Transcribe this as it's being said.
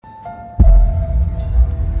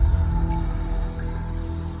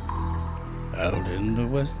Out in the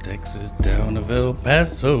West Texas town of El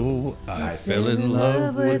Paso, I fell in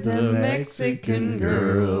love with a Mexican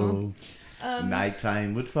girl.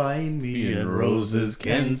 Nighttime would find me At in Rose's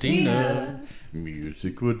Cantina.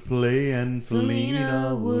 Music would play and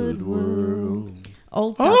Felina would whirl.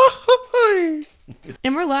 Old South. Oh,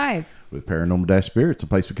 And we're live. With Paranormal Spirits, a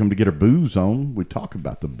place we come to get our booze on. We talk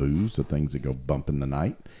about the booze, the things that go bump in the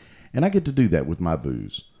night. And I get to do that with my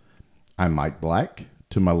booze. I'm Mike Black.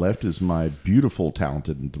 To my left is my beautiful,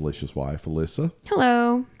 talented, and delicious wife, Alyssa.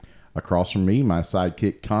 Hello. Across from me, my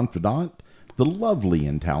sidekick confidant, the lovely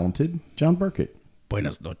and talented John Burkett.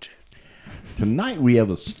 Buenas noches. Tonight we have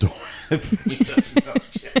a story. Buenas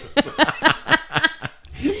noches.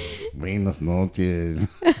 Buenas noches.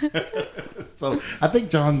 So I think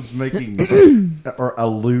John's making or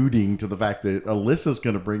alluding to the fact that Alyssa's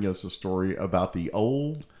going to bring us a story about the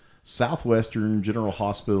old Southwestern General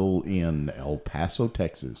Hospital in El Paso,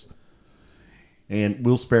 Texas. And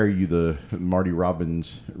we'll spare you the Marty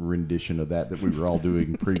Robbins rendition of that we were all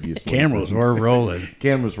doing previously. Cameras were rolling.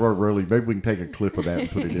 Cameras were rolling. Maybe we can take a clip of that and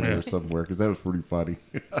put it in there somewhere because that was pretty funny.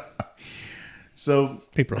 So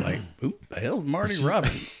People are like, "Who the hell's Marty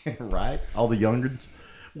Robbins?" right? All the young'uns.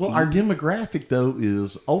 Well, our demographic, though,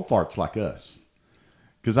 is old farts like us.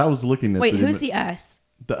 Because I was looking at Wait, who's the us?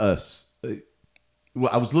 The us. Well,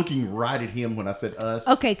 I was looking right at him when I said us.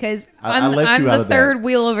 Okay, because I I'm left you out the of that. third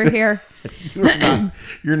wheel over here.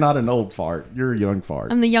 You're not an old fart. You're a young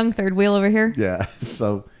fart. I'm the young third wheel over here. Yeah.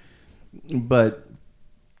 So, but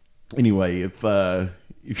anyway, if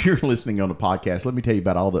you're listening on a podcast, let me tell you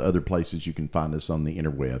about all the other places you can find us on the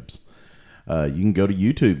interwebs. You can go to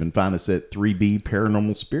YouTube and find us at 3B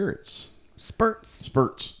Paranormal Spirits.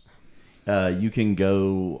 Spurts. You can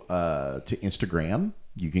go to Instagram.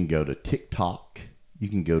 You can go to TikTok. You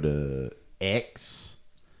can go to X.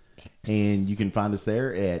 And you can find us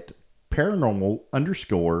there at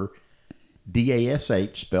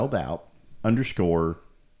paranormal_DASH spelled out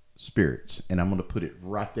 _spirits. And I'm going to put it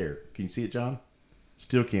right there. Can you see it, John?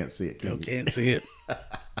 Still can't see it. Still can't see it.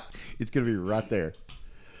 It's going to be right there.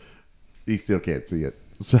 He still can't see it.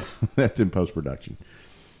 So that's in post-production.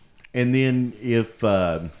 And then if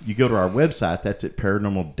you go to our website, that's at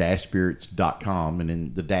paranormal-spirits.com. And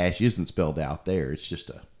then the dash isn't spelled out there. It's just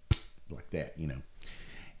like that, you know.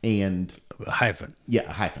 And A hyphen. yeah,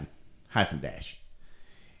 a hyphen dash.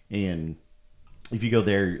 And if you go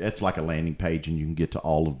there, that's like a landing page, and you can get to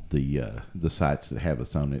all of the sites that have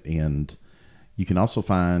us on it. And you can also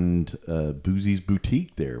find Boozy's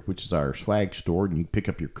Boutique there, which is our swag store, and you can pick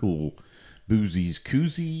up your cool Boozy's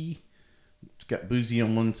koozie. It's got Boozy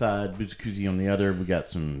on one side, Boozy koozie on the other. We got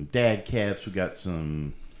some dad caps. We got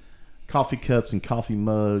some coffee cups and coffee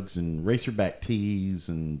mugs and racerback tees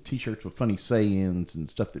and T-shirts with funny sayings and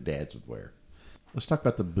stuff that dads would wear. Let's talk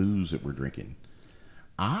about the booze that we're drinking.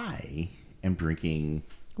 I am drinking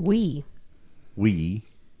We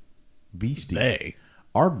Beastie. They.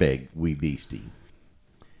 Our big Wee Beastie.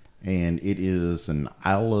 And it is an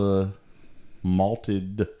Isla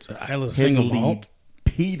malted, It's an Isla single heavily malt.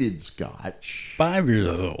 peated scotch. 5 years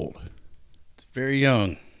old. It's very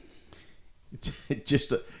young. It's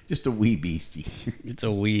just a wee beastie. It's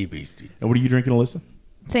a wee beastie. And what are you drinking, Alyssa?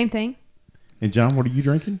 Same thing. And John, what are you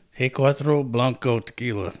drinking? Hey Cuatro Blanco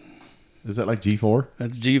Tequila. Is that like G4?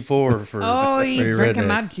 That's G4 for Oh, for you're your drinking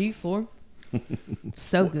my rednecks. G4.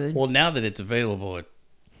 So good. Well, now that it's available right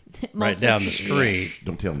Malted down the street.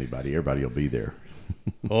 Don't tell anybody. Everybody will be there.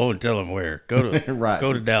 Oh, tell them where. Go to Right.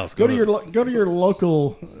 Go to Dallas. Go to your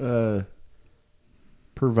local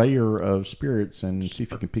purveyor of spirits and see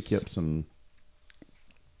if you can pick you up some.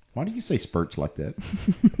 Why do you say spurts like that?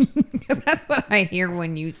 That's what I hear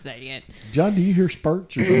when you say it. John, do you hear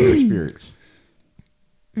spurts or do you hear spirits?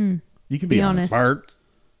 You can be honest. Bart.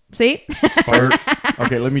 See? Bart.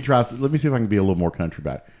 Okay, let me see if I can be a little more country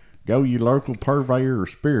about it. Go, you local purveyor of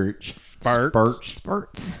spirits. Spurts.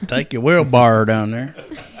 Spurts. Take your wheelbarrow down there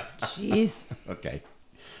Jeez. Okay.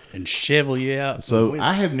 and shovel you out. So some whiskey.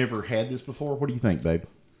 I have never had this before. What do you think, babe?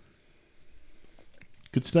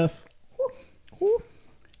 Good stuff?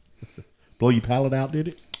 Blow your palate out, did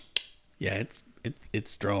it? Yeah,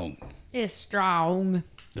 it's strong. It's strong.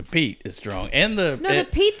 The peat is strong, and No, the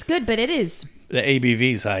peat's good, but it is. the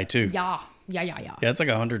ABV's high too. Yeah. Yeah, it's like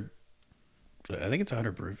 100. I think it's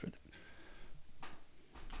 100 proof.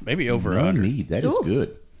 Maybe over No 100. need. That is Ooh.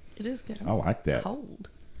 good. It is good. I like that. Cold.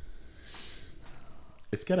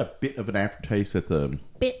 It's got a bit of an aftertaste that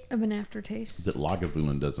Bit of an aftertaste. that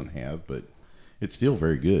Lagavulin doesn't have, but it's still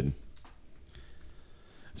very good.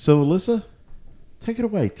 So, Alyssa, take it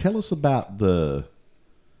away. Tell us about the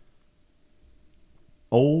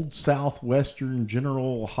Old Southwestern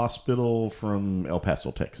General Hospital from El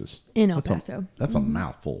Paso, Texas. In El Paso. That's a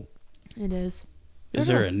mouthful. It is. Is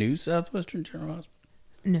there a new Southwestern General Hospital?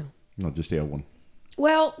 No. Not just the old one.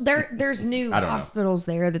 Well, there's new I don't know. hospitals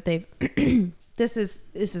there that they've. This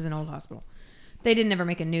is an old hospital. They didn't ever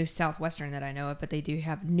make a new Southwestern that I know of, but they do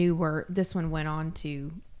have newer. This one went on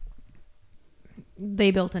to.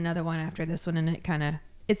 They built another one after this one, and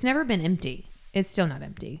it's never been empty. It's still not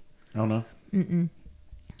empty. Oh no.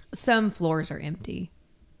 Some floors are empty,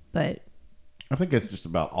 but I think that's just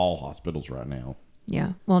about all hospitals right now.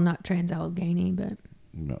 yeah, well, not Trans-Allegheny, but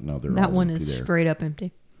No, they're that all one empty is there. straight up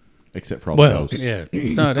empty. Except for all the Well, ghosts. yeah,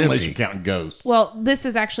 it's not Unless empty. you're counting ghosts. Well, this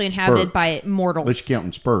is actually inhabited Spurts. by mortals. Unless you're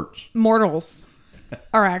counting spurts. Mortals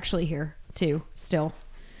are actually here too, still.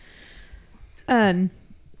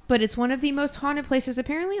 But it's one of the most haunted places.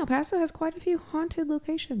 Apparently, El Paso has quite a few haunted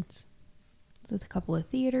locations. There's a couple of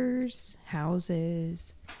theaters,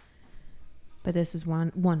 houses, but this is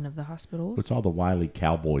one of the hospitals. It's all the wily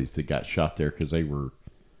cowboys that got shot there because they were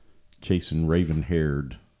chasing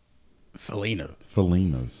raven-haired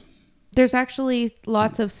felinos. There's actually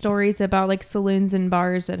lots of stories about like saloons and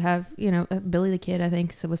bars that have, Billy the Kid, I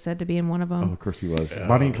think, was said to be in one of them. Oh, of course he was.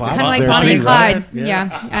 Bonnie and Clyde. Kind of was like there, Bonnie too. and Clyde. Right?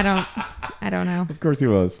 Yeah. I don't know. Of course he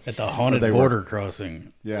was. At the haunted They were- border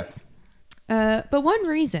crossing. Yeah. But one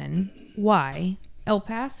reason why El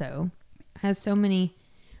Paso has so many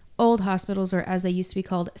old hospitals, or as they used to be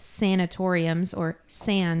called, sanatoriums, or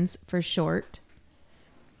SANS for short,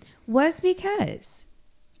 was because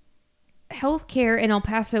healthcare in El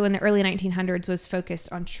Paso in the early 1900s was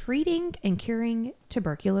focused on treating and curing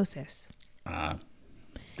tuberculosis.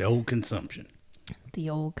 The old consumption. The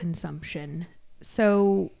old consumption.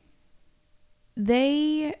 So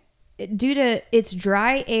due to its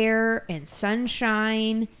dry air and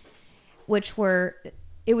sunshine,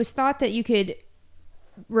 it was thought that you could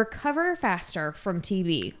recover faster from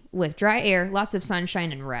TB with dry air, lots of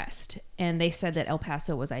sunshine, and rest. And they said that El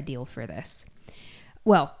Paso was ideal for this.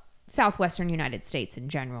 Well, Southwestern United States in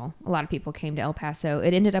general. A lot of people came to El Paso.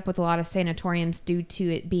 It ended up with a lot of sanatoriums due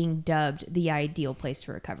to it being dubbed the ideal place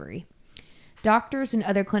for recovery. Doctors and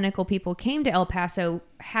other clinical people came to El Paso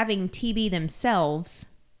having TB themselves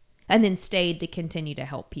and then stayed to continue to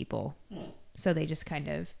help people. So they just kind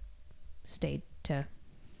of stayed to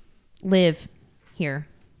live here.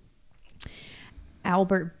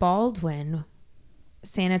 Albert Baldwin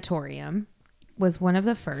Sanatorium was one of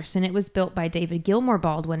the first, and it was built by David Gilmour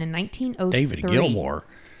Baldwin in 1903. David Gilmour.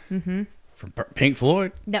 Mm-hmm. From Pink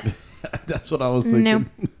Floyd. No. That's what I was thinking. No.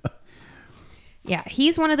 Yeah,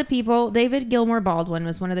 he's one of the people. David Gilmour Baldwin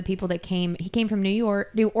was one of the people that came. He came from New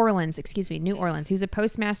Orleans. He was a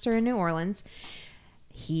postmaster in New Orleans.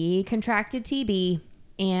 He contracted TB,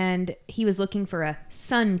 and he was looking for a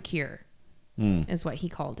sun cure, is what he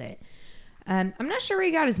called it. I'm not sure where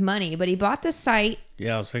he got his money, but he bought the site.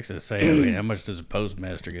 Yeah, I was fixing to say, how much does a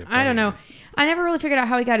postmaster get paid? I don't know. I never really figured out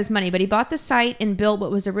how he got his money, but he bought the site and built what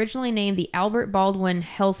was originally named the Albert Baldwin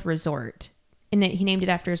Health Resort, and he named it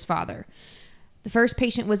after his father. The first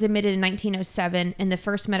patient was admitted in 1907, and the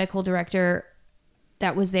first medical director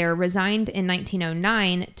that was there resigned in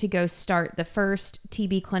 1909 to go start the first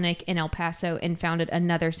TB clinic in El Paso and founded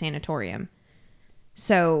another sanatorium.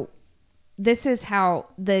 So this is how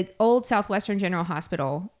the old Southwestern General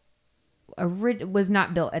Hospital was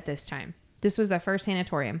not built at this time. This was the first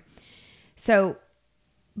sanatorium. So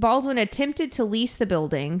Baldwin attempted to lease the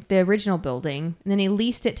building, the original building, and then he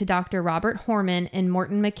leased it to Dr. Robert Horman and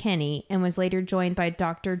Morton McKinney, and was later joined by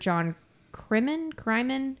Dr. John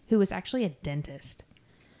Kryman, who was actually a dentist.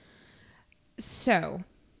 So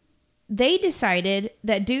they decided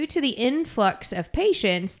that due to the influx of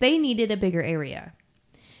patients, they needed a bigger area.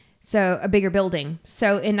 So a bigger building. So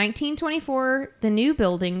in 1924, the new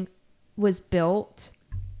building was built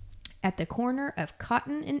at the corner of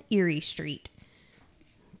Cotton and Erie Street.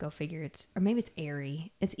 Go figure. Maybe it's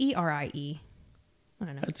Erie. It's Erie. I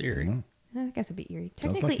don't know. That's Erie. I guess it'd be Erie.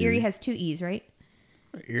 Sounds like Technically, Erie Erie. has two E's, right?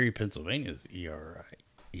 Erie, Pennsylvania is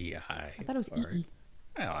E-R-I-E-I. I thought it was E-E.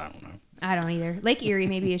 Well, I don't know. I don't either. Lake Erie,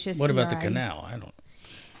 maybe it's just What about the ERI. canal? I don't.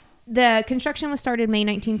 The construction was started May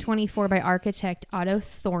 1924 by architect Otto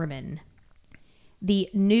Thorman. The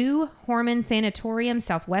New Horman Sanatorium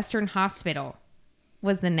Southwestern Hospital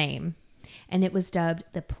was the name, and it was dubbed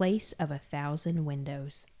the Place of 1,000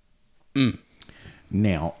 Windows.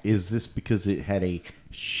 Now, is this because it had a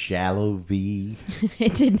shallow V?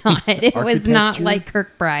 It did not. It was not Architecture? like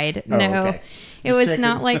Kirkbride. Oh, No, okay. it Just was checking.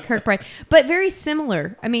 not like Kirkbride, but very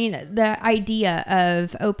similar. I mean, the idea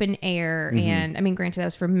of open air, and I mean, granted, that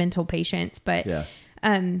was for mental patients, but Yeah.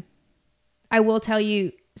 I will tell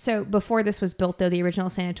you, So before this was built, though, the original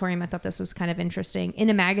sanatorium, I thought this was kind of interesting. In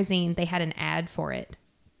a magazine, they had an ad for it.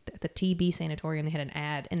 The TB sanatorium, they had an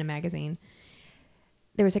ad in a magazine.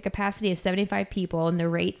 There was a capacity of 75 people, and the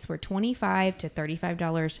rates were $25 to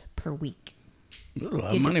 $35 per week. A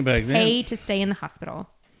lot of money back then. Pay to stay in the hospital.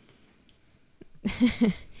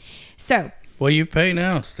 So. Well, you pay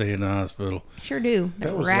now to stay in the hospital. Sure do.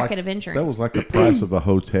 The racket of insurance. That was like the price of a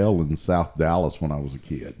hotel in South Dallas when I was a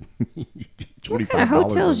kid. What kind of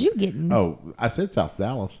hotels you getting? Oh, I said South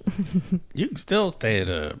Dallas. You can still stay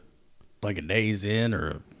at like a Days Inn or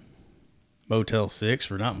a Motel 6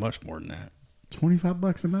 for not much more than that.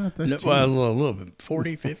 $25 a month. That's cheap. Well, a little bit.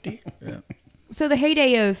 40, 50. Yeah. So the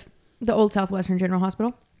heyday of the old Southwestern General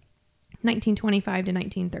Hospital, 1925 to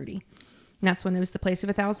 1930. And that's when it was the place of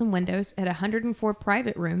 1,000 windows, at 104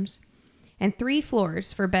 private rooms and 3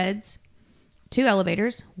 floors for beds, 2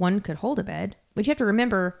 elevators. One could hold a bed. But you have to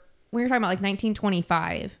remember, when you're talking about like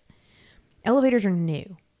 1925, elevators are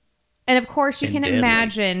new. And of course, you can deadly.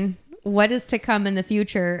 imagine what is to come in the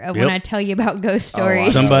future when I tell you about ghost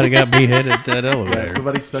stories. Somebody got beheaded at that elevator. Yeah,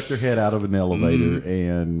 somebody stuck their head out of an elevator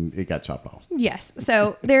and it got chopped off. Yes.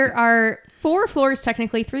 So there are 4 floors,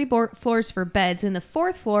 technically 3 floors for beds. And the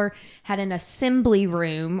 4th floor had an assembly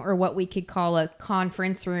room, or what we could call a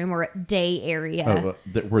conference room or a day area.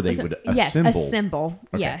 Where they would assemble. Yes, assemble.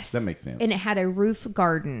 Okay, yes. that makes sense. And it had a roof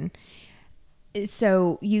garden.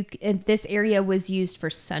 So this area was used for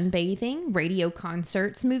sunbathing, radio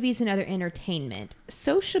concerts, movies, and other entertainment.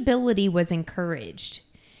 Sociability was encouraged,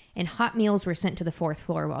 and hot meals were sent to the 4th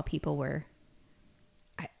floor while people were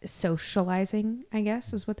socializing, I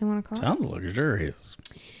guess is what they want to call it. Sounds luxurious.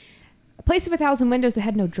 A place of 1,000 windows that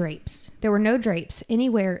had no drapes. There were no drapes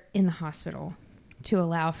anywhere in the hospital to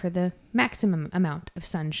allow for the maximum amount of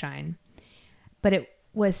sunshine. But it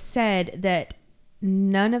was said that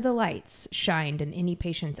none of the lights shined in any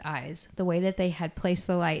patient's eyes. The way that they had placed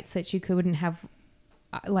the lights, that you couldn't have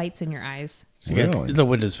lights in your eyes. So you got the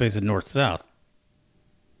windows facing north-south.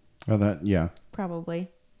 Oh, yeah.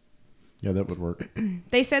 Probably. Yeah, that would work.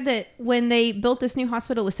 They said that when they built this new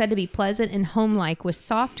hospital, it was said to be pleasant and homelike, with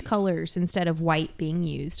soft colors instead of white being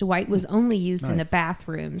used. White was only used in the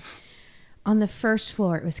bathrooms. On the 1st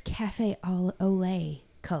floor, it was cafe au lait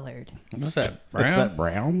colored. What's that, brown? Is that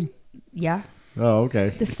brown? Yeah. Oh, okay.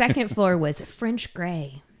 The 2nd floor was French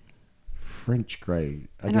gray. French gray.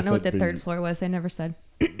 I don't know what the 3rd floor was. They never said.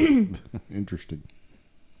 Interesting.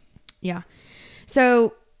 Yeah.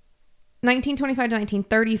 So 1925 to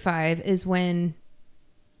 1935 is when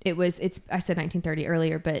I said 1930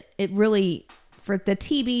 earlier, but it really, for the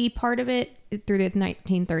TB part of it, through to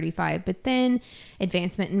 1935. But then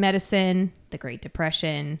advancement in medicine, the Great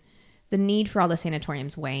Depression, the need for all the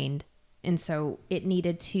sanatoriums waned. And so it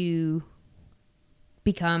needed to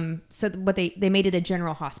become, they made it a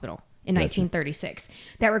general hospital in 1936.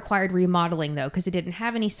 That required remodeling, though, because it didn't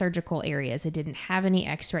have any surgical areas. It didn't have any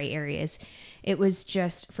x-ray areas. It was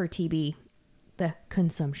just for TB, the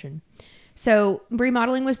consumption. So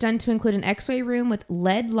remodeling was done to include an x-ray room with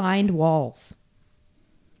lead-lined walls.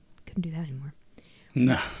 Couldn't do that anymore.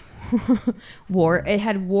 No. It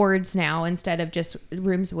had wards now instead of just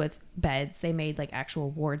rooms with beds. They made like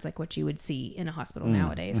actual wards, like what you would see in a hospital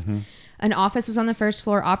nowadays. Mm-hmm. An office was on the 1st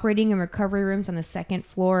floor, operating and recovery rooms on the 2nd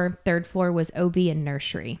floor. 3rd floor was OB and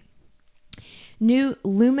nursery. New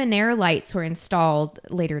luminaire lights were installed,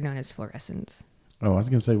 later known as fluorescents. Oh, I was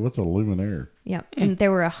going to say, what's a luminaire? Yep. And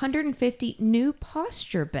there were 150 new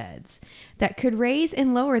posture beds that could raise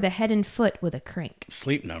and lower the head and foot with a crank.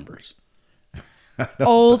 Sleep numbers.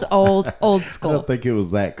 Old school. I don't think it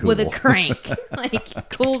was that cool. With a crank. Like,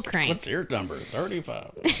 cool crank. What's your number?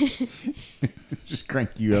 35. Just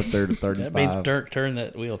crank you up there to 35. That means turn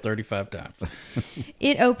that wheel 35 times.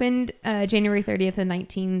 It opened January 30th of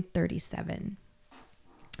 1937.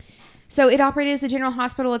 So it operated as a general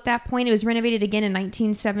hospital at that point. It was renovated again in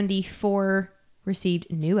 1974,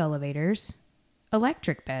 received new elevators,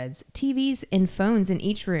 electric beds, TVs, and phones in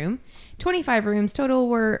each room. 25 rooms total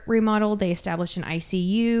were remodeled. They established an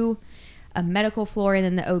ICU, a medical floor, and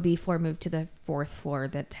then the OB floor moved to the 4th floor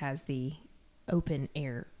that has the open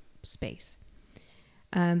air space.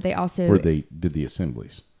 They also... Where they did the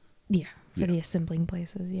assemblies. Yeah, for the assembling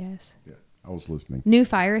places, yes. Yeah, I was listening. New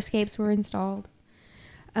fire escapes were installed.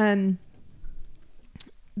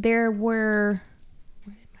 There were...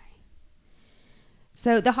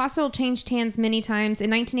 So the hospital changed hands many times. In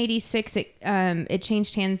 1986, it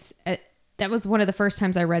changed hands. That was one of the first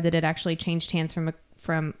times I read that it actually changed hands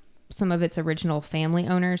from some of its original family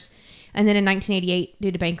owners. And then in 1988,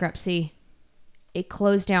 due to bankruptcy, it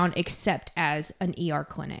closed down except as an ER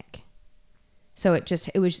clinic. So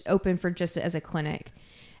it was open for just as a clinic.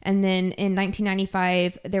 And then in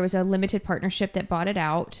 1995, there was a limited partnership that bought it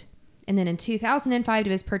out. And then in 2005, it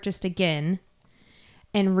was purchased again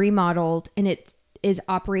and remodeled. And it is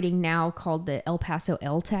operating now called the El Paso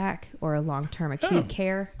LTAC, or a long-term acute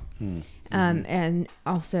care. And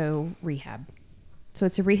also rehab. So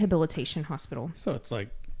it's a rehabilitation hospital. So it's like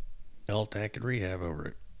LTAC and rehab over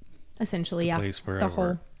it. Essentially, The place where I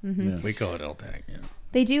work. Mm-hmm. Yeah. We call it LTAC, yeah.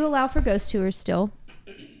 They do allow for ghost tours still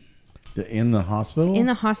In the hospital? in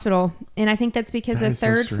the hospital. And I think that's because That the is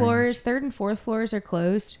so third and fourth floors are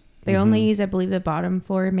closed. They only use, I believe, the bottom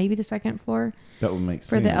floor, maybe the second floor That would make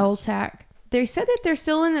for sense. the LTAC. They said that they're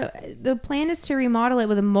still in the plan is to remodel it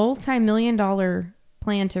with a multi-million-dollar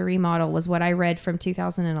plan to remodel, was what I read from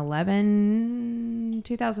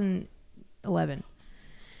 2011.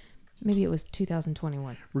 Maybe it was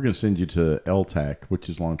 2021. We're going to send you to LTAC, which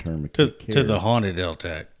is long-term acute care. To the haunted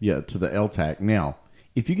LTAC. Yeah, to the LTAC. Now,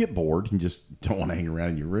 if you get bored and just don't want to hang around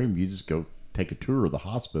in your room, you just go take a tour of the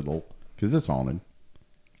hospital because it's haunted.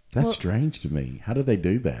 That's strange to me. How do they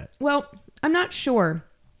do that? Well, I'm not sure,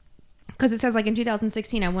 because it says like in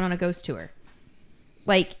 2016 I went on a ghost tour.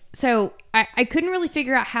 Like, so I couldn't really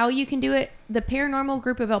figure out how you can do it. The paranormal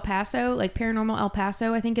group of El Paso, like Paranormal El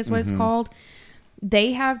Paso, I think is what it's called.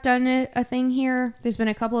 They have done a thing here. There's been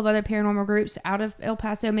a couple of other paranormal groups out of El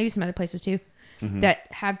Paso, maybe some other places too, that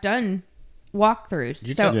have done walkthroughs.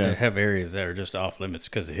 You So could have areas that are just off limits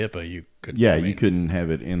because of HIPAA. You could, Yeah, you couldn't have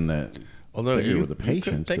it in that although area you, with the patients.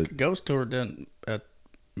 you could take but a ghost tour down at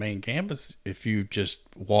main campus if you just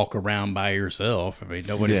walk around by yourself. I mean,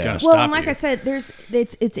 nobody's Yeah. going to well, stop and like you. I said,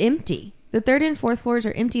 it's empty. The third and fourth floors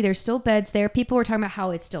are empty. There's still beds there. People were talking about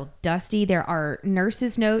how it's still dusty. There are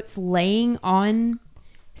nurses' notes laying on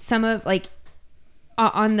some of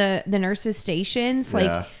on the nurses' stations. Like,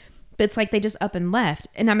 Yeah. it's like they just up and left.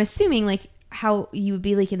 And I'm assuming like how you would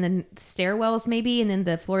be like in the stairwells maybe, and then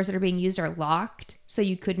the floors that are being used are locked, so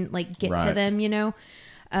you couldn't like get to Right. them. You know,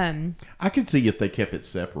 I could see if they kept it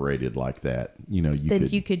separated like that. You know,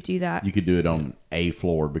 you could do that. You could do it on a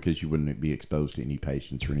floor because you wouldn't be exposed to any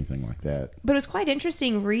patients or anything like that. But it was quite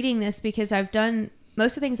interesting reading this because I've done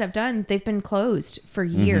most of the things I've done, they've been closed for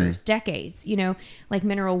years, decades, you know, like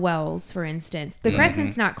Mineral Wells, for instance. The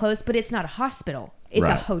Crescent's not closed, but it's not a hospital. It's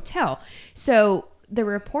a Right. hotel. So the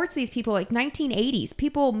reports of these people, like 1980s,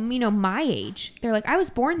 people, you know, my age, they're like, I was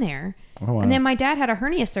born there. Oh, wow. And then my dad had a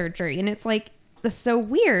hernia surgery. And it's like, that's so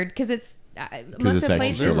weird because it's most it's of the actually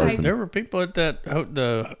places still I open. There were people at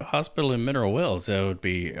the hospital in Mineral Wells that would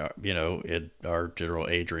be, you know, in our general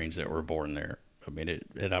age range that were born there. I mean,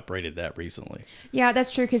 it operated that recently. Yeah,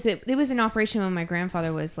 that's true because it was in operation when my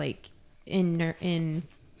grandfather was like in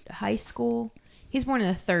high school. He's born in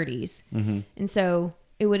the 30s, and so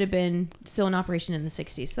it would have been still in operation in the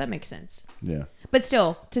 60s. So that makes sense. Yeah. But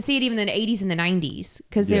still, to see it even in the 80s and the 90s,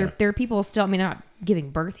 because there are people still. I mean, they're not giving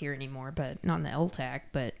birth here anymore, but not in the LTAC.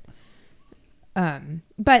 But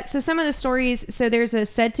so some of the stories. So there's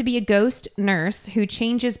said to be a ghost nurse who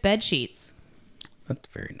changes bed sheets. That's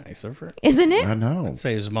very nice of her. Isn't it? I know. It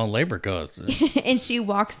saves them on labor costs. And she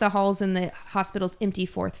walks the halls in the hospital's empty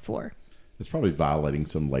fourth floor. It's probably violating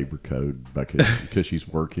some labor code because she's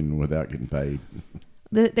working without getting paid.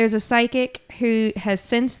 There's a psychic who has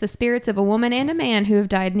sensed the spirits of a woman and a man who have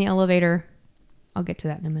died in the elevator. I'll get to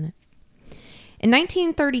that in a minute. In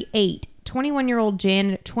 1938,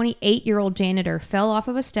 28-year-old janitor fell off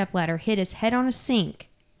of a stepladder, hit his head on a sink,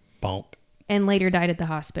 Bonk. and later died at the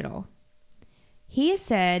hospital. He is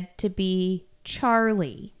said to be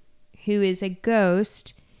Charlie, who is a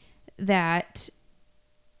ghost that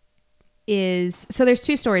is... So there's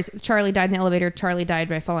two stories. Charlie died in the elevator. Charlie died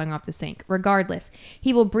by falling off the sink. Regardless,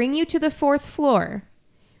 he will bring you to the fourth floor,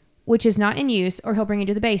 which is not in use, or he'll bring you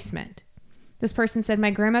to the basement. This person said,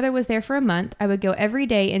 my grandmother was there for a month. I would go every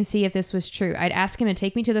day and see if this was true. I'd ask him to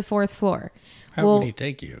take me to the fourth floor. How would he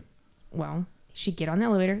take you? Well, she'd get on the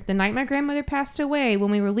elevator. The night my grandmother passed away,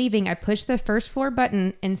 when we were leaving, I pushed the first floor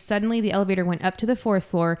button and suddenly the elevator went up to the fourth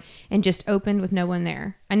floor and just opened with no one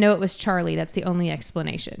there. I know it was Charlie. That's the only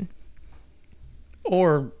explanation.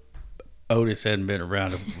 Or Otis hadn't been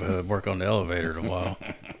around to work on the elevator in a while.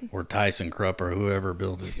 Or Tyson Krupp or whoever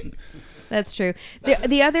built it. That's true.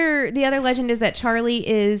 The other legend is that Charlie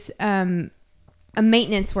is a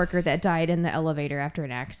maintenance worker that died in the elevator after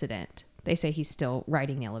an accident. They say he's still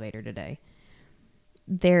riding the elevator today.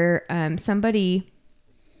 I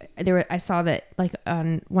saw that like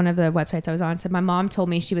on one of the websites I was on, said my mom told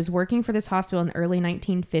me she was working for this hospital in the early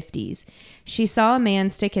 1950s. She saw a man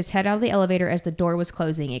stick his head out of the elevator as the door was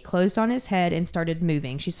closing. It closed on his head and started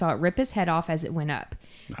moving. She saw it rip his head off as it went up.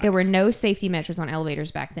 Nice. There were no safety measures on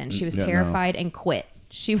elevators back then. She was terrified and quit.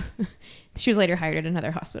 She was later hired at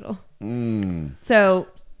another hospital. Mm. So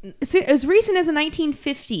as recent as the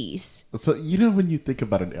 1950s. So, when you think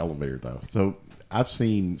about an elevator, though, so I've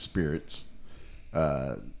seen spirits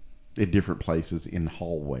in different places, in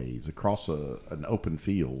hallways, across an open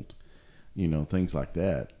field, things like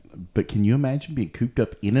that. But can you imagine being cooped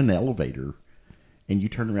up in an elevator and you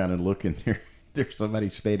turn around and look and there's somebody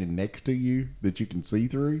standing next to you that you can see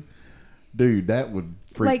through? Dude, that would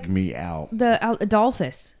freak me out. The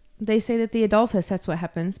Adolphus. They say that the Adolphus, that's what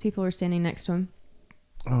happens. People are standing next to him.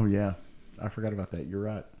 Oh, yeah. I forgot about that. You're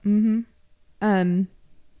right. Mm-hmm.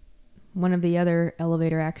 One of the other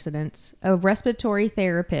elevator accidents. A respiratory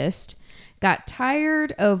therapist got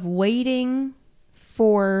tired of waiting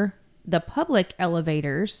for the public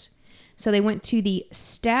elevators, so they went to the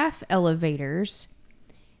staff elevators.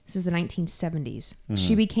 This is the 1970s. Mm-hmm.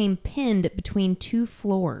 She became pinned between 2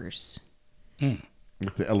 floors.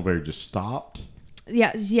 If the elevator just stopped?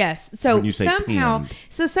 Yes. So somehow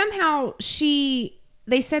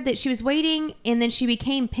they said that she was waiting and then she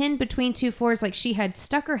became pinned between 2 floors, like she had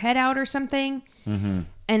stuck her head out or something. Mm-hmm.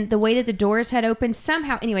 And the way that the doors had opened,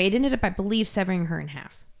 somehow, anyway, it ended up, I believe, severing her in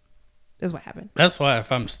half. Is what happened. That's why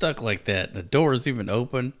if I'm stuck like that, the door is even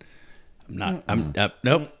open, nope,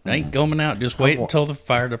 I ain't going out. Just wait until the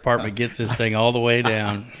fire department gets this thing all the way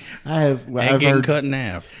down. I've getting cut in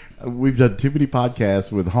half. We've done too many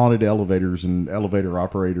podcasts with haunted elevators and elevator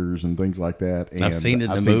operators and things like that. And I've seen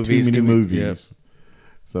it in the movies. Too many movies. Yep.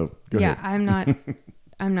 So go ahead.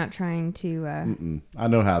 I'm not trying to. I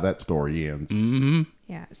know how that story ends. Mm-hmm.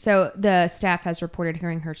 Yeah. So the staff has reported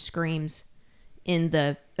hearing her screams in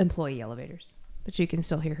the employee elevators, but you can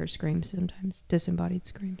still hear her screams sometimes, disembodied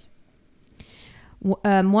screams.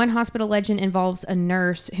 One hospital legend involves a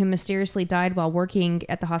nurse who mysteriously died while working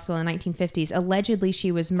at the hospital in the 1950s. Allegedly,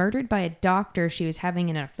 she was murdered by a doctor she was having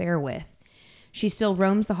an affair with. She still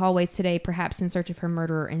roams the hallways today, perhaps in search of her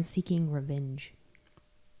murderer and seeking revenge.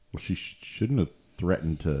 Well, she shouldn't have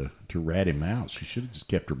threatened to rat him out. She should have just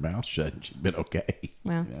kept her mouth shut and she'd been okay.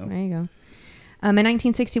 Well, there you go. In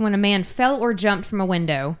 1961, a man fell or jumped from a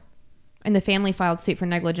window, and the family filed suit for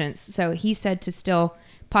negligence. So he's said to still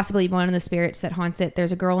possibly one of the spirits that haunts it.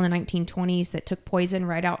 There's a girl in the 1920s that took poisoned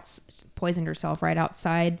herself right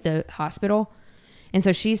outside the hospital. And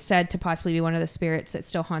so she's said to possibly be one of the spirits that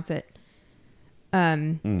still haunts it.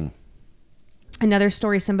 Another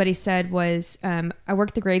story somebody said was, I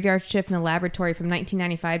worked the graveyard shift in the laboratory from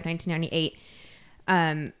 1995 to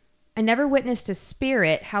 1998. I never witnessed a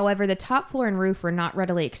spirit. However, the top floor and roof were not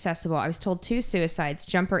readily accessible. I was told 2 suicides,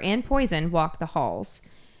 jumper and poison, walked the halls.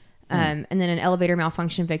 And then an elevator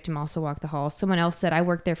malfunction victim also walked the halls. Someone else said, I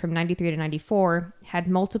worked there from 93 to 94, had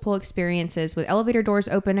multiple experiences with elevator doors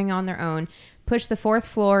opening on their own, pushed the 4th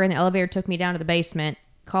floor, and the elevator took me down to the basement.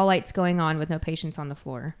 Call lights going on with no patients on the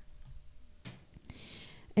floor.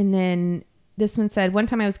 And then this one said, one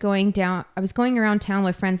time I was going around town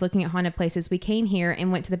with friends looking at haunted places. We came here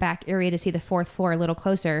and went to the back area to see the 4th floor a little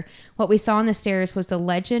closer. What we saw on the stairs was the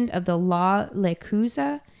legend of the La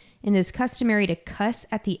Lecuza, and it is customary to cuss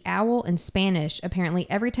at the owl in Spanish. Apparently,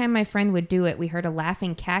 every time my friend would do it, we heard a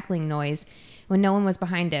laughing, cackling noise when no one was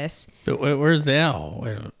behind us. But where's the owl?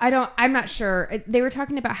 I'm not sure. They were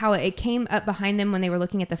talking about how it came up behind them when they were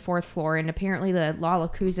looking at the 4th floor, and apparently the La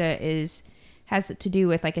Lecuza has to do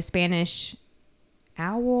with like a Spanish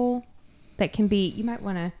owl that can be, you might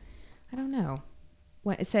want to, I don't know.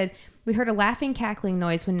 What it said, we heard a laughing, cackling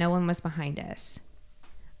noise when no one was behind us.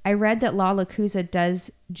 I read that La Lecuza does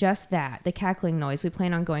just that, the cackling noise. We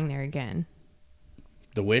plan on going there again.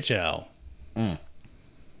 The witch owl.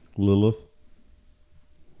 Lilith?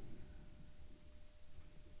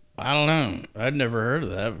 I don't know. I'd never heard of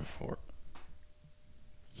that before.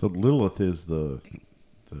 So Lilith is the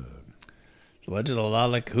legend of La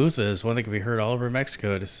Lecuza is one that can be heard all over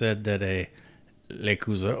Mexico. It is said that a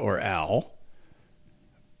lecuza, or owl,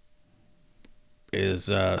 is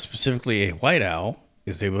specifically a white owl,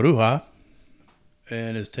 is a bruja,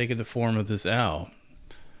 and has taken the form of this owl.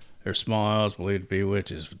 They're small owls believed to be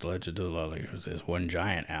witches, but the legend of La Lecuza is one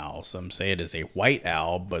giant owl. Some say it is a white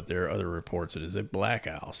owl, but there are other reports it is a black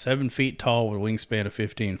owl. 7 feet tall with a wingspan of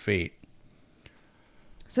 15 feet.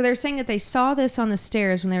 So they're saying that they saw this on the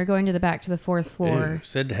stairs when they were going to the back to the 4th floor. Ew,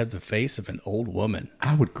 said to have the face of an old woman.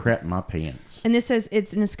 I would crap my pants. And this says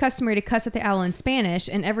it's customary to cuss at the owl in Spanish,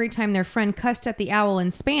 and every time their friend cussed at the owl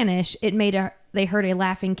in Spanish, they heard a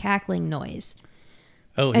laughing, cackling noise.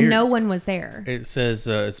 Oh, and no one was there. It says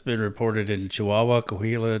it's been reported in Chihuahua,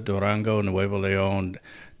 Coahuila, Durango, Nuevo León,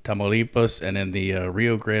 Tamaulipas, and in the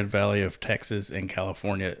Rio Grande Valley of Texas and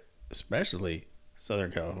California, especially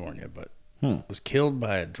Southern California, but Was killed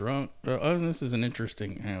by a drunk. Oh, this is an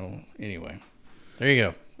interesting. Anyway, there you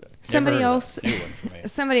go. Somebody Never heard of else, that. New one for me.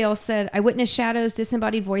 somebody else said, I witnessed shadows,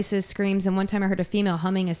 disembodied voices, screams, and one time I heard a female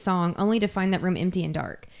humming a song, only to find that room empty and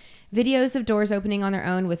dark. Videos of doors opening on their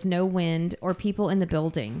own with no wind or people in the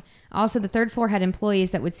building. Also, the third floor had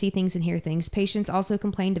employees that would see things and hear things. Patients also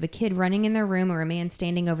complained of a kid running in their room or a man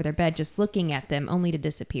standing over their bed just looking at them, only to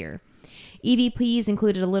disappear. EVPs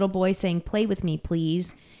included a little boy saying, "Play with me,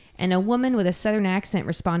 please," and a woman with a southern accent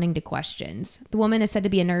responding to questions. The woman is said to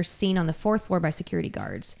be a nurse seen on the fourth floor by security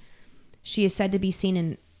guards. She is said to be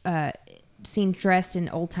seen dressed in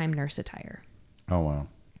old-time nurse attire. Oh, wow.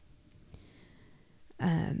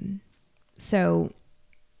 So,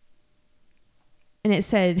 and it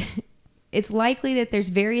said, it's likely that there's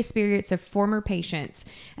various spirits of former patients,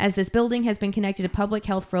 as this building has been connected to public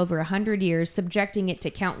health for over 100 years, subjecting it to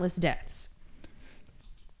countless deaths.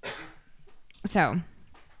 So,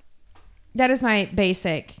 that is my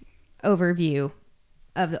basic overview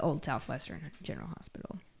of the old Southwestern General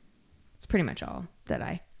Hospital. It's pretty much all that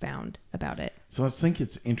I found about it. So I think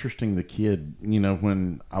it's interesting the kid,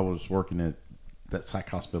 when I was working at that psych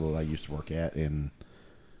hospital I used to work at, and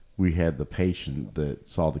we had the patient that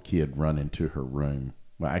saw the kid run into her room.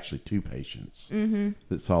 Well, actually two patients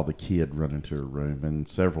that saw the kid run into her room, and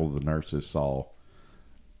several of the nurses saw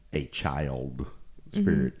a child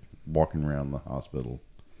spirit walking around the hospital.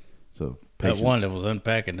 So That one that was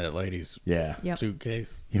unpacking that lady's Yep.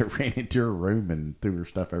 suitcase. He ran into her room and threw her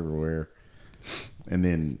stuff everywhere. And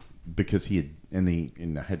then because he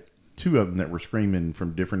had two of them that were screaming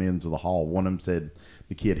from different ends of the hall. One of them said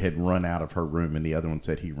the kid had run out of her room, and the other one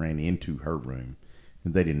said he ran into her room.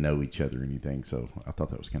 And they didn't know each other or anything, so I thought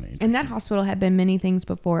that was kind of interesting. And that hospital had been many things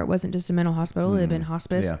before. It wasn't just a mental hospital. It had been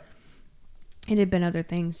hospice. Yeah. It had been other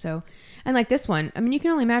things. So, and like this one, I mean, you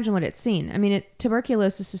can only imagine what it's seen. I mean,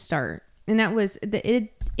 tuberculosis to start. And that was,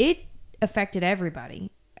 it affected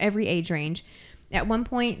everybody, every age range. At one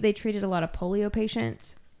point, they treated a lot of polio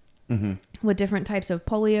patients with different types of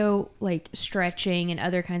polio, like stretching and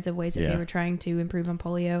other kinds of ways that they were trying to improve on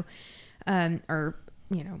polio or,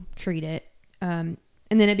 treat it. And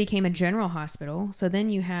then it became a general hospital. So then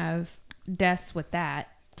you have deaths with that.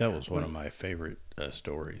 That was one of my favorite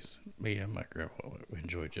stories. Me and my grandpa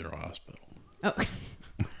enjoyed General Hospital. Oh,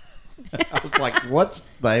 I was like, what's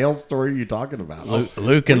the hell story are you talking about?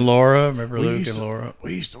 Luke and Laura. Remember Luke and Laura?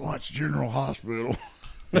 We used to watch General Hospital.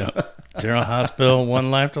 Yeah. General Hospital, One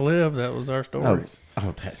Life to Live. That was our stories.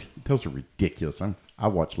 Those are ridiculous. I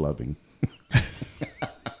watch Loving.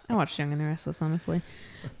 I watched Young and the Restless, honestly.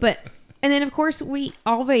 But, and then of course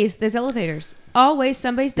there's elevators. Always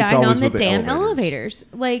somebody's died always on the with the damn elevators.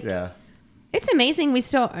 elevators. Yeah. It's amazing.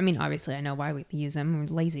 Obviously I know why we use them.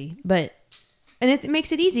 We're lazy, and it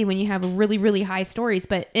makes it easy when you have really, really high stories,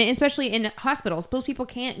 but especially in hospitals, most people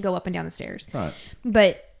can't go up and down the stairs.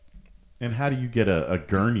 Right. And how do you get a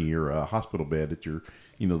gurney or a hospital bed at your,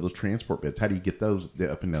 those transport beds? How do you get those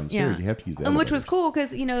up and down the stairs? You have to use the which was elevators. cool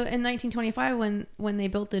because, in 1925 when they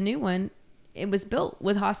built the new one, it was built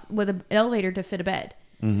with an elevator to fit a bed.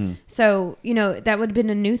 Mm-hmm. So, that would have been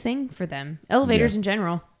a new thing for them. Elevators in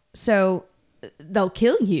general. So they'll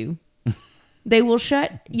kill you. They will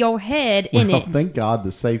shut your head in it. Thank God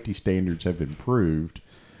the safety standards have improved,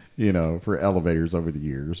 for elevators over the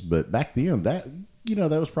years. But back then, that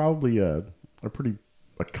was probably a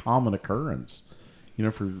common occurrence,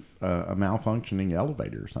 for a malfunctioning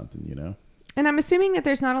elevator or something, And I'm assuming that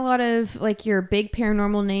there's not a lot of like your big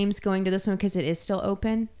paranormal names going to this one because it is still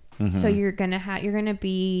open. Mm-hmm. So you're gonna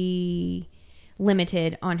be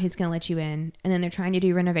limited on who's gonna let you in, and then they're trying to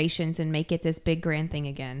do renovations and make it this big grand thing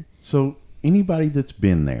again. So anybody that's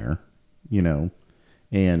been there,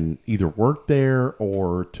 and either worked there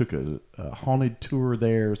or took a haunted tour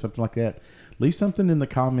there or something like that, leave something in the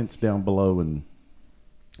comments down below and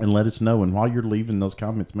let us know. And while you're leaving those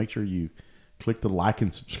comments, make sure you click the like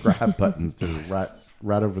and subscribe buttons that are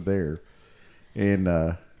right over there. And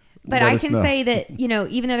but I can say that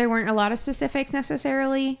even though there weren't a lot of specifics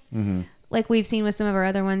necessarily, like we've seen with some of our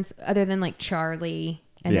other ones, other than like Charlie.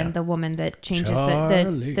 And then the woman that changes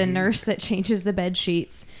the nurse that changes the bed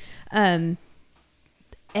sheets.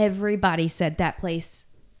 Everybody said that place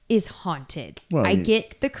is haunted. Well, I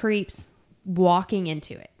get the creeps walking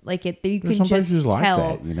into it. Like you can just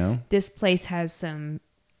tell that, this place has some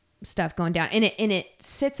stuff going down. And it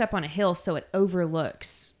sits up on a hill, so it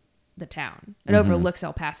overlooks the town. It overlooks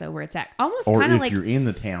El Paso where it's at. Almost kind of like... Or if you're in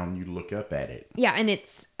the town, you look up at it. Yeah, and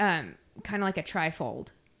it's kind of like a trifold.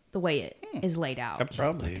 The way it is laid out. I've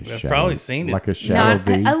probably seen it. Like a shallow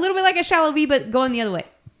V. A little bit like a shallow V, but going the other way.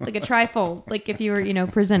 like a trifold, like if you were,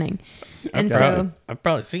 presenting. And I've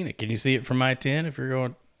probably seen it. Can you see it from I-10 if you're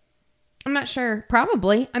going? I'm not sure.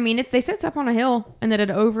 Probably. I mean, they said it's up on a hill and that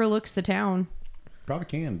it overlooks the town. Probably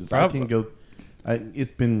can. Does I-10 go?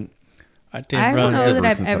 It's been. I-10 I don't runs. know that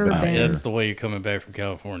I've since I've ever been out been. there. That's the way you're coming back from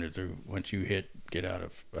California through once you get out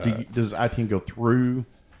of. Does I-10 go through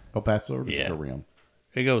El Paso or does it Yeah. go around?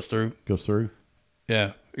 It goes through. Goes through.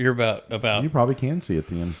 Yeah, you're about You probably can see it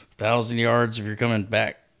then. 1,000 yards if you're coming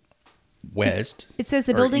back west. It says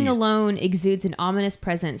the or building east. alone exudes an ominous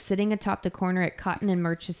presence, sitting atop the corner at Cotton and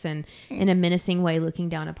Murchison in a menacing way, looking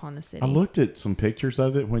down upon the city. I looked at some pictures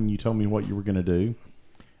of it when you told me what you were going to do,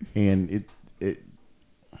 and it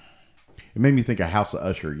made me think of House of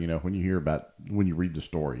Usher. When you read the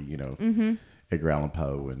story, Edgar Allan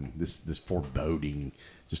Poe, and this foreboding,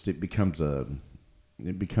 just it becomes a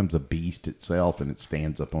beast itself, and it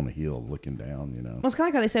stands up on a hill looking down. Well, it's kind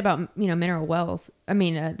of like how they say about Mineral Wells. I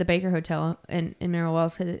mean, the Baker Hotel in Mineral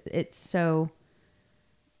Wells. It's so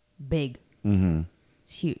big. Mm-hmm.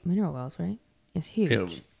 It's huge. Mineral Wells, right? It's huge.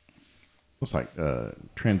 It- It's like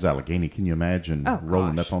Trans-Allegheny. Can you imagine Oh,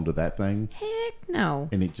 rolling gosh. up onto that thing? Heck no.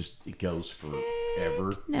 And it goes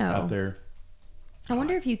forever no. out there. I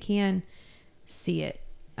wonder if you can see it.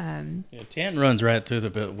 Yeah, 10 runs right through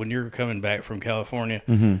but when you're coming back from California,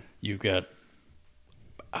 you've got,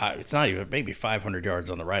 it's not even, maybe 500 yards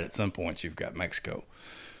on the right at some points, you've got Mexico.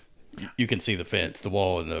 You can see the fence, the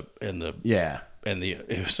wall, and the Yeah.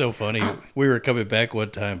 it was so funny. We were coming back one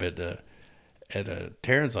time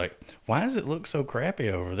Taryn's like, why does it look so crappy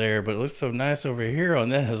over there, but it looks so nice over here on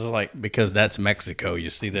this? I was like, because that's Mexico. You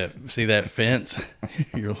see that fence?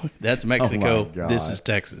 That's Mexico. God. This is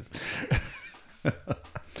Texas.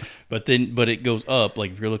 But it goes up,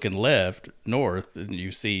 like if you're looking north, and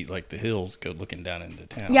you see like the hills go looking down into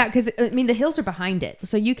town. Yeah, because the hills are behind it,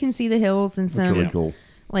 so you can see the hills and some That's really cool.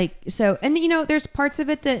 and there's parts of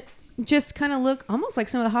it that just kind of look almost like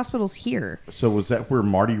some of the hospitals here. So was that where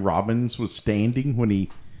Marty Robbins was standing when he?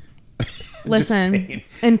 Listen, saying,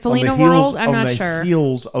 in Felina on the hills- World, I'm on not the sure.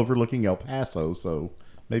 Hills overlooking El Paso, so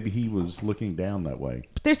maybe he was looking down that way.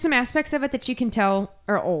 There's some aspects of it that you can tell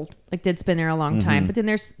are old, like that's been there a long time. But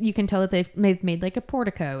then you can tell that they've made like a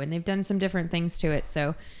portico and they've done some different things to it.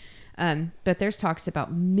 So, but there's talks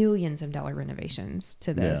about millions of dollar renovations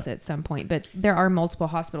to this at some point. But there are multiple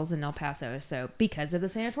hospitals in El Paso, so because of the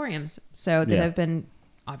sanatoriums, so that have been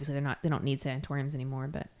obviously they don't need sanatoriums anymore,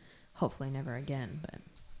 but hopefully never again. But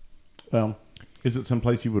Well, is it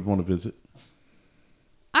someplace you would want to visit?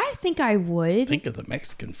 I think I would. Think of the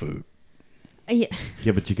Mexican food. Yeah.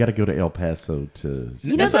 Yeah, but you got to go to El Paso to.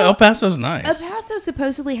 El Paso's nice. El Paso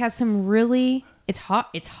supposedly has some really. It's hot.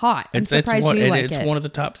 It's hot. I'm surprised one, you like it's it. one of the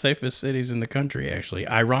top safest cities in the country, actually.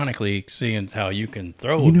 Ironically, seeing how you can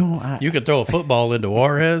throw you can throw a football into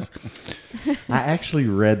Juarez. I actually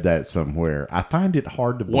read that somewhere. I find it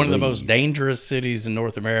hard to believe. One of the most dangerous cities in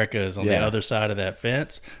North America is on the Yeah. other side of that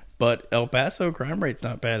fence. But El Paso crime rate's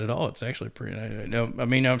not bad at all. It's actually pretty. I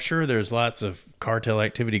mean, I'm sure there's lots of cartel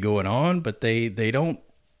activity going on, but they don't.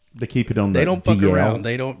 They keep it on. They the don't fuck DL. around.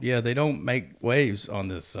 They don't. Yeah, they don't make waves on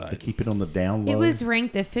this They side. keep it on the down low. It was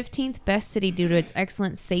ranked the 15th best city due to its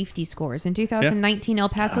excellent safety scores. In 2019, El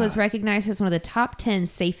Paso was recognized as one of the top 10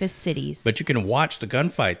 safest cities. But you can watch the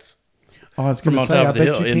gunfights Oh, I was from going on to say, top I of the bet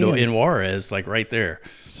hill you can. in Juarez, like right there.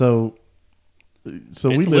 So It's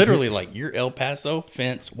we live literally here- like your El Paso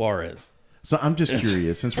fence Juarez. So I'm just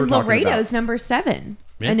curious, since we're And talking Laredo's about. number 7,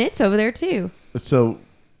 Yeah. and it's over there too. So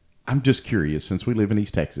I'm just curious, since we live in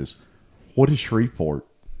East Texas, what is Shreveport?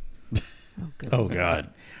 Oh God.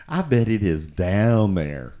 I bet it is down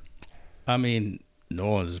there. I mean, New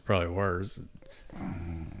Orleans is probably worse.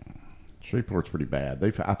 Shreveport's pretty bad.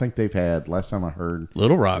 I think they've had, last time I heard.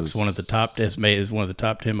 Little Rock's one of the top. Is one of the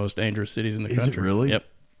top 10 most dangerous cities in the Is it country. really? Yep.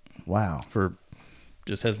 Wow.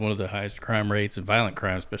 Just has one of the highest crime rates and violent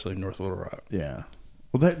crime, especially in North Little Rock. Yeah.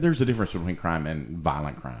 Well, there's a difference between crime and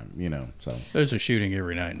violent crime, so. There's a shooting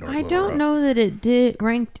every night in North I Little don't Rock. know that it did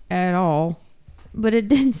ranked at all, but it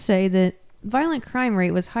did say that violent crime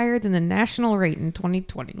rate was higher than the national rate in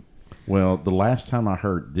 2020. Well, the last time I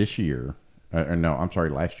heard this year,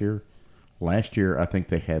 last year. Last year, I think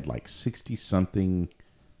they had like 60-something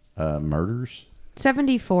murders.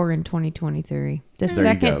 74 in 2023. The There you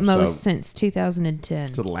second go. most So- since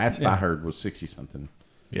 2010. So the last I heard was 60-something.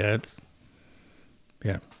 Yeah,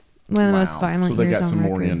 One of the most violent So they years got on some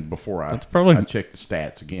more record. in before I probably- checked the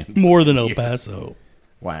stats again. more than El Paso.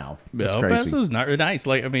 Wow. Yeah, That's El crazy. Paso's not nice.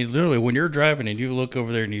 Like, I mean, literally, when you're driving and you look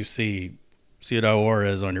over there and you see Ciudad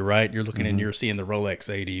Juarez on your right, you're looking and you're seeing the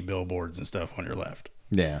Rolex 80 billboards and stuff on your left.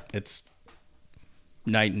 Yeah. It's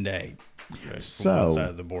night and day. Right, So, one side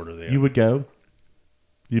of the border there. You would go?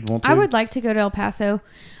 You'd want to? I would like to go to El Paso.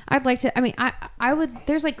 I'd like to. I mean, I would.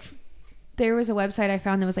 There was a website I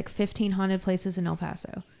found that was like 15 haunted places in El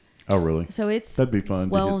Paso. Oh, really? So it's That'd be fun.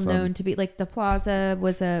 well to known to be like the Plaza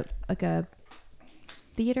was a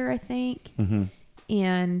theater, I think,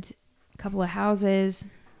 and a couple of houses,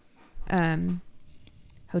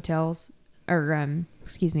 hotels, or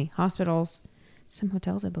hospitals, some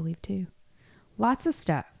hotels I believe too. Lots of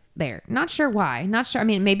stuff there. Not sure why. Not sure. I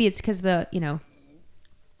mean, maybe it's because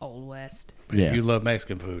Old West. But Yeah. you love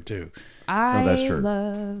Mexican food too. that's true.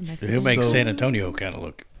 Love Mexican. He'll make So- San Antonio kind of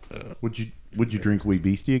look. Would you drink Wee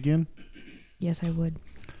Beastie again? Yes, I would.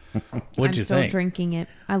 What'd you I'm still think? drinking it.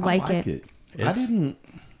 I like it. I didn't.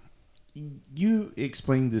 You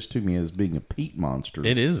explained this to me as being a peat monster.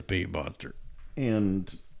 It is a peat monster.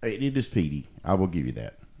 And it is peaty. I will give you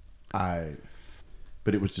that.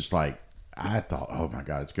 But it was just like, I thought, oh my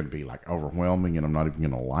God, it's going to be like overwhelming, and I'm not even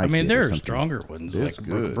going to like it. I mean, or there are something. stronger ones. It's Like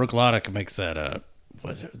good. Brooklotta makes that.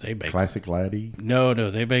 What is it? They make Classic Laddie. No,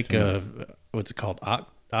 they make what's it called?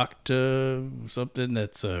 Octa something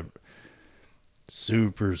that's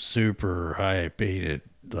super super high peated.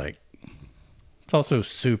 Like it's also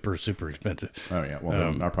super super expensive. Oh yeah, well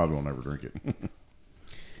then I probably won't ever drink it.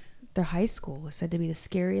 Their high school was said to be the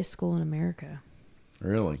scariest school in America.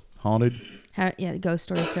 Really haunted? Ghost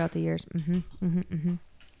stories throughout the years.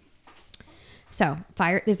 So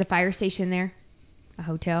there's a fire station there, a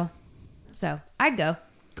hotel. So I'd go.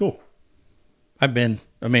 Cool. I've been.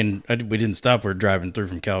 I mean, we didn't stop. We're driving through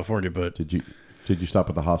from California, but Did you stop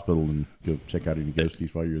at the hospital and go check out any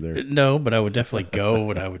ghosties while you were there? no. But I would definitely go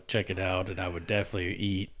and I would check it out, and I would definitely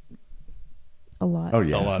eat A lot. Oh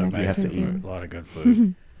yeah, a lot of you have to Mexican eat. food, a lot of good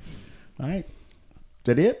food. All right, is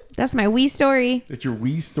that it? That's my wee story. That's your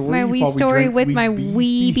wee story. My wee while we story drank with Wee my Beastie?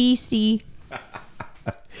 wee beastie.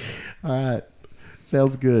 All right.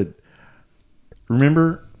 Sounds good.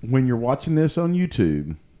 Remember, when you're watching this on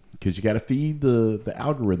YouTube, because you got to feed the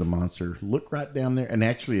algorithm monster, look right down there. And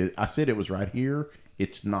actually, I said it was right here.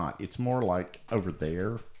 It's not. It's more like over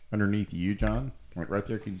there underneath you, John. Like right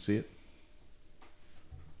there. Can you see it?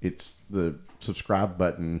 It's the subscribe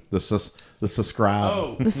button. The subscribe.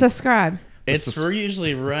 Oh, The subscribe. it's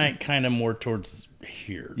usually right, kind of more towards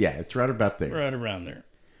here. Yeah, it's right about there. Right around there.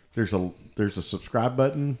 There's a subscribe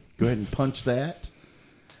button. Go ahead and punch that.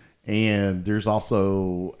 And there's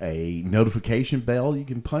also a notification bell you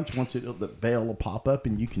can punch. The bell will pop up,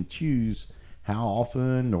 and you can choose how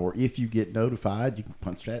often or if you get notified. You can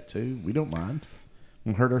punch that too. We don't mind.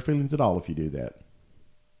 Won't hurt our feelings at all if you do that.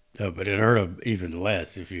 No, but it hurt them even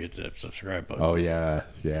less if you hit the subscribe button. Oh yeah,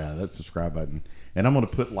 that subscribe button. And I'm gonna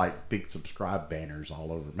put like big subscribe banners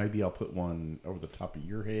all over. Maybe I'll put one over the top of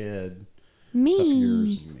your head, top of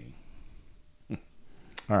yours, Me. and me.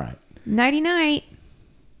 All right, Nighty night.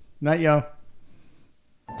 night, y'all.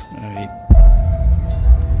 I mean,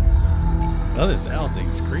 oh, this owl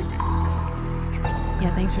thing's creepy.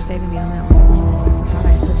 Yeah, thanks for saving me on that one. I thought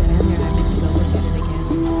I put that in there and I meant to go look at it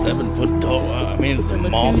again. 7 foot tall. I mean, it's The a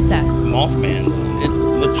Lechuza. Mothman's.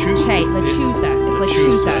 Lechuza. Lechuza. It's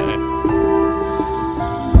Lechuza.